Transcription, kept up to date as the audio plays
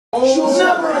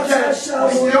Never again shall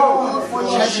we go for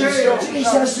shame,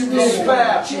 Jesus,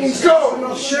 despair. Go for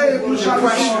your shame, you shall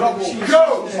receive double.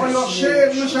 Go for your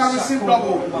shame, you shall receive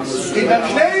double. In the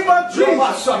name of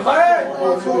Jesus.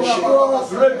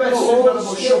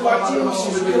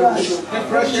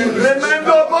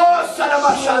 Remember, boss,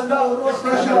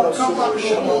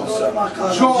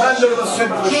 joy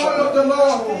of the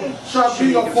Lord shall be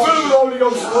your portion. Holy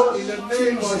Ghost, in the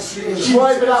name of Jesus.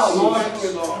 Drive it out, Lord.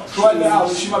 Drive it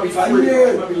out. She might be free.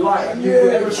 It might be light.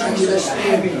 Everything that's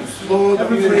heavy. Lord,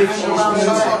 everything that's around her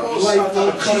life,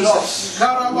 Lord, cut it off.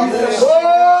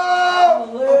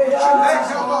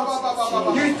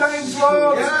 Give thanks,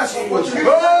 Lord. Yes.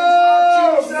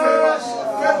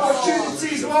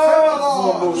 Opportunities,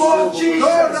 Lord. Lord Jesus.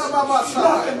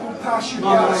 Nothing will pass you by.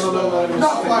 Nothing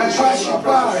will pass you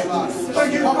by. But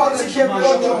you've got to give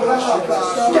God your blessing.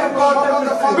 Give God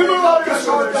everything.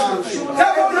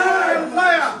 Come on,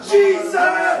 liar.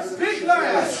 Jesus. Big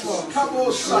liar. Come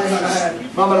on, son.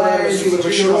 Mama,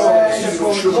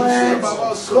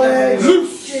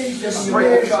 loose.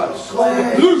 Break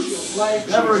the loose.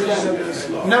 Never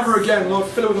again. Never again, Lord.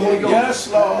 Fill it with the Holy Ghost. Yes,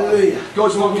 Lord.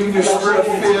 God's not giving you a spirit of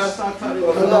fear,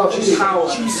 of love, power,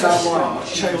 sound mind.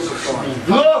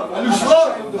 Love, I lose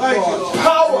love.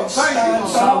 Power,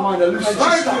 sound mind, I lose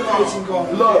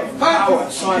love, power,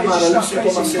 sound mind, I lose it for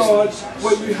my system.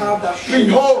 Where you have that.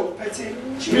 Behold,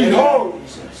 behold,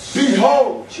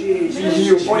 behold, be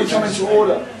healed. Body come into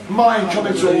order, mind come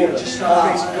into order.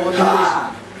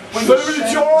 Fill with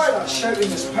joy.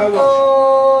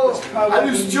 Oh, I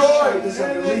lose joy. I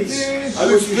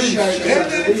lose peace.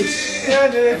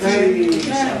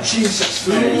 Jesus.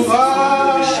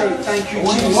 Thank you,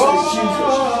 Jesus.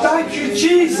 Thank you,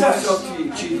 Jesus.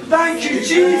 Thank you,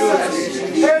 Jesus.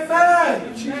 Amen.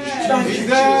 Thank you,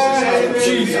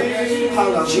 Jesus.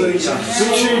 Hallelujah.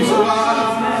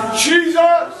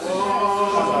 Jesus.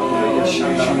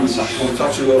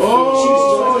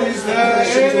 Oh, is there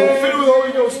fill with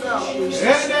Holy Ghost now.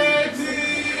 Anything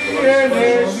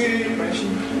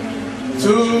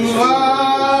to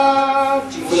have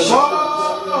for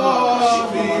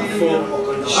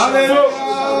me. Hallelujah.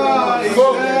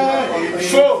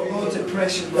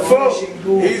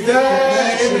 Is there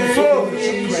anything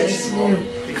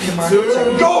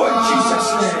go in Jesus'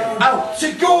 name. Out. To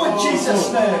go in Jesus'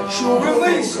 name.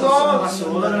 Release, Lord.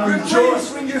 Rejoice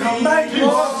when you have made,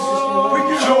 Lord. When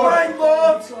you have made,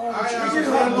 Lord. When you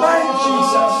have made,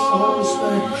 Jesus.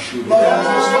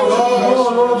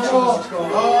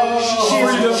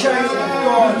 Jesus, change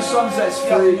God. The Son sets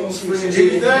free.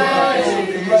 He's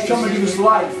come to give us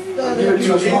life.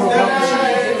 Give us more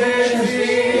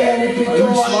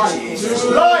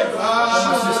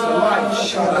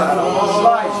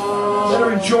life. Let her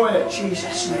enjoy it.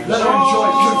 Let her enjoy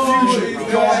it. Confusion.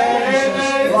 God.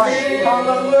 Life.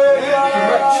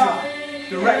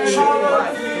 Direction.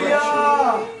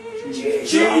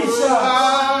 Jesus.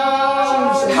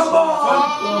 Come on.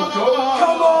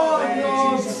 Come on.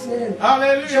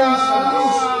 Hallelujah.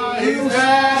 He's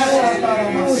there.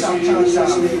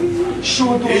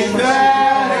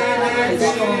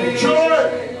 Joy.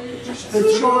 The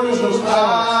joy of the Lord.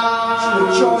 The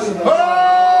joy of the Lord.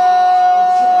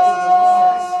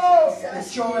 The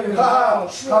joy of the Lord.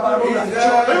 The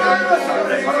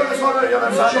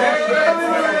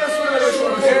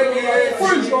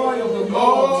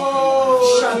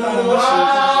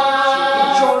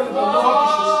joy of the Lord.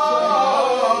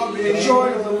 The joy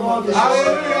of the Lord.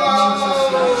 Hallelujah.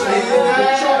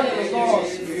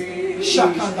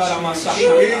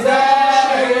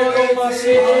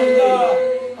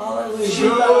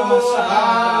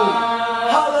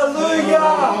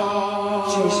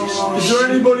 Jesus. Is there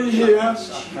anybody here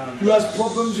who has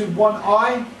problems with one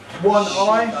eye? One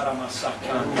eye?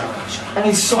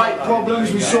 Any sight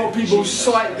problems? We saw people's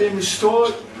sight being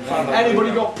restored.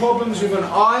 Anybody got problems with an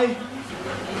eye?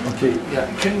 Okay, yeah.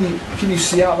 Can you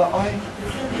see out that eye?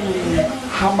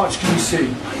 How much can you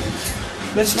see?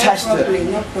 Let's test it.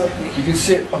 You can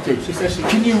see it. Okay.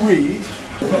 Can you read?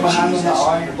 Put my hand on that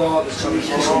eye. Lord,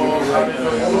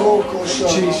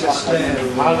 Jesus'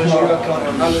 name.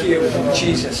 Hallelujah.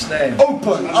 Jesus' name.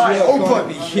 Open. Eye open.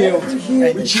 Be healed.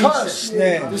 In Jesus'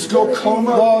 name. This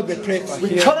glaucoma. Lord, we pray for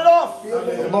healing. We cut it off.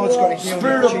 Lord's going to heal.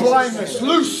 Spirit of blindness.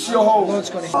 Loose your hold. Lord's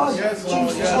going to heal.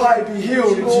 Jesus' eye be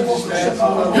healed in Jesus' name.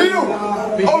 Healed.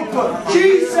 Open.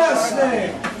 Jesus'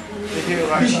 name.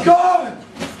 Be gone.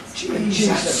 In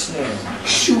Jesus' name.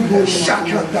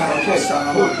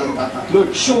 Look,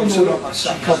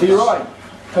 cover your eye.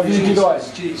 Cover your good eyes.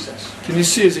 Jesus. Can you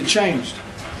see? Has it changed?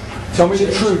 Tell me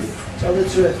the truth. Tell the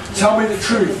truth. Tell me the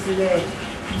truth.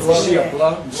 You see a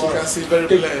blood? You can see very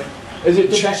clear. Has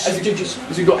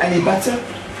it got any better?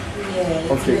 Yeah.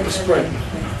 Okay, let's pray.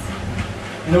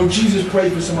 You know, Jesus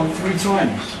prayed for someone 3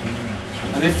 times.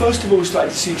 And they first of all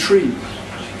started to see trees.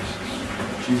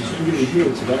 Jesus, we're going to be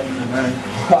healed today. Amen.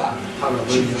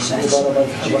 Jesus is going to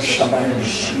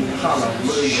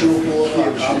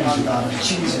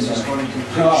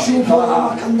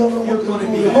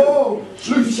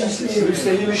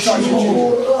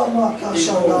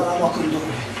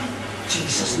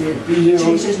Jesus' name. Be healed.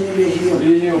 Jesus' name, be healed.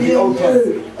 Be healed. Be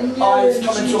open. Eyes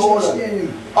come into order.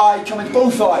 Eye come into,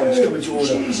 both eyes come into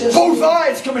order. Both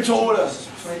eyes come into order.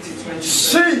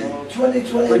 See.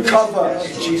 Recover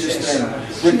in Jesus'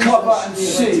 name. Recover and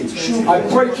see. I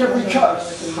break every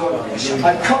curse.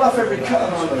 I cut off every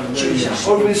curse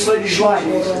over this lady's life.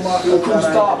 It will cause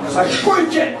darkness. I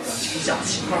break it.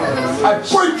 I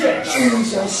break it.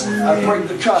 I break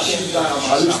the curse.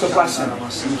 I loose the blessing.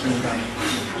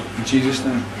 In Jesus'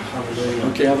 name.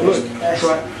 Okay, have a look.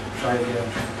 Try it.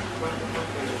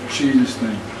 Jesus'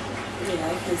 name. Yeah,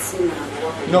 I can see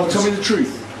now. No, tell me the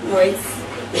truth. No, it's...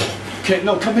 Okay,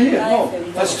 no, come here. No,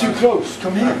 that's too close.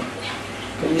 Come here.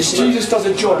 Jesus does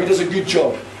a job. He does a good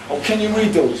job. Oh, can you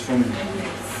read those for me? Do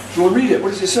you want to read it?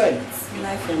 What does it say? It's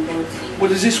life and body. What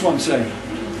does this one say?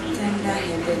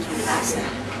 Tender-handed releaser.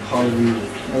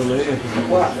 Hallelujah.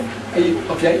 Wow. Are you,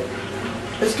 okay.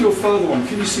 Let's do a further one.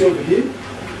 Can you see over here?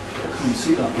 I can't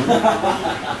see that one.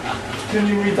 Can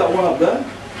you read that one up there?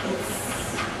 It's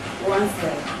one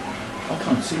step. I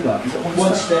can't see that. Is that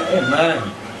One step in,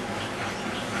 man.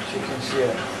 You can see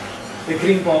it. The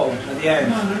green bottle at the end.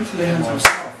 No, to the hands of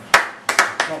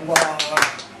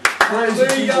Praise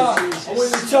Jesus. I want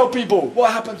you to tell people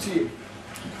what happened to you.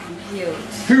 I'm healed.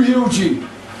 Who healed you?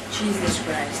 Jesus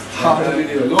Christ.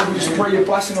 Hallelujah. Lord, we just pray your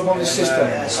blessing upon this sister.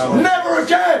 Never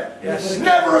again!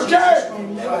 Never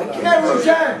again! Never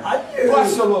again!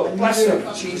 Bless the Lord. Bless her.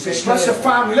 Bless her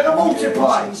family. Let her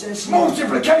multiply.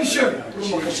 Multiplication.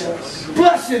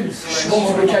 Blessings.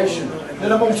 Multiplication.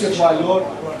 Let her multiply, Lord.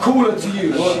 Call her to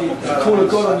you, Lord. There's a call of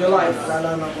God on your life.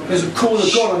 There's a call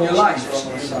of God on your life.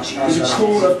 There's a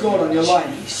call of God on your life.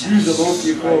 Use the Lord for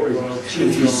your glory.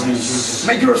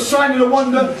 Make her a sign and a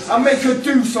wonder, and make her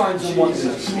do signs and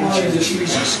wonders. In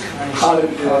Jesus' name.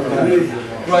 Hallelujah.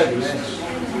 Right.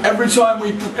 Every time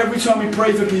we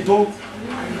pray for people,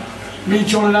 me,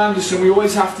 John and Anderson, we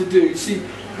always have to do. See,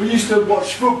 we used to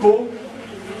watch football,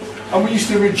 and we used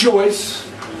to rejoice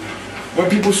when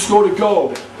people scored a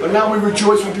goal, but now we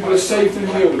rejoice when people are saved and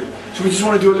healed. So we just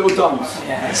want to do a little dance.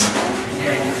 Yes.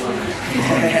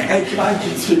 Thank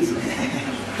you, Jesus.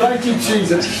 Thank you,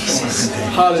 Jesus.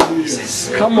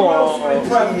 Hallelujah. Come on.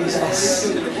 Jesus.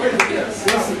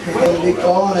 Holy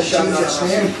God in Jesus'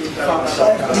 name.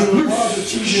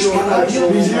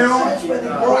 He's healed.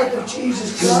 Break of Jesus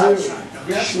Christ.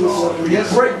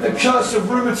 Break the curse of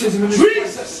rheumatism in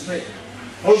Jesus' name.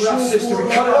 Over that sister, we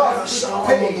cut it off.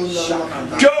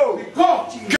 Go!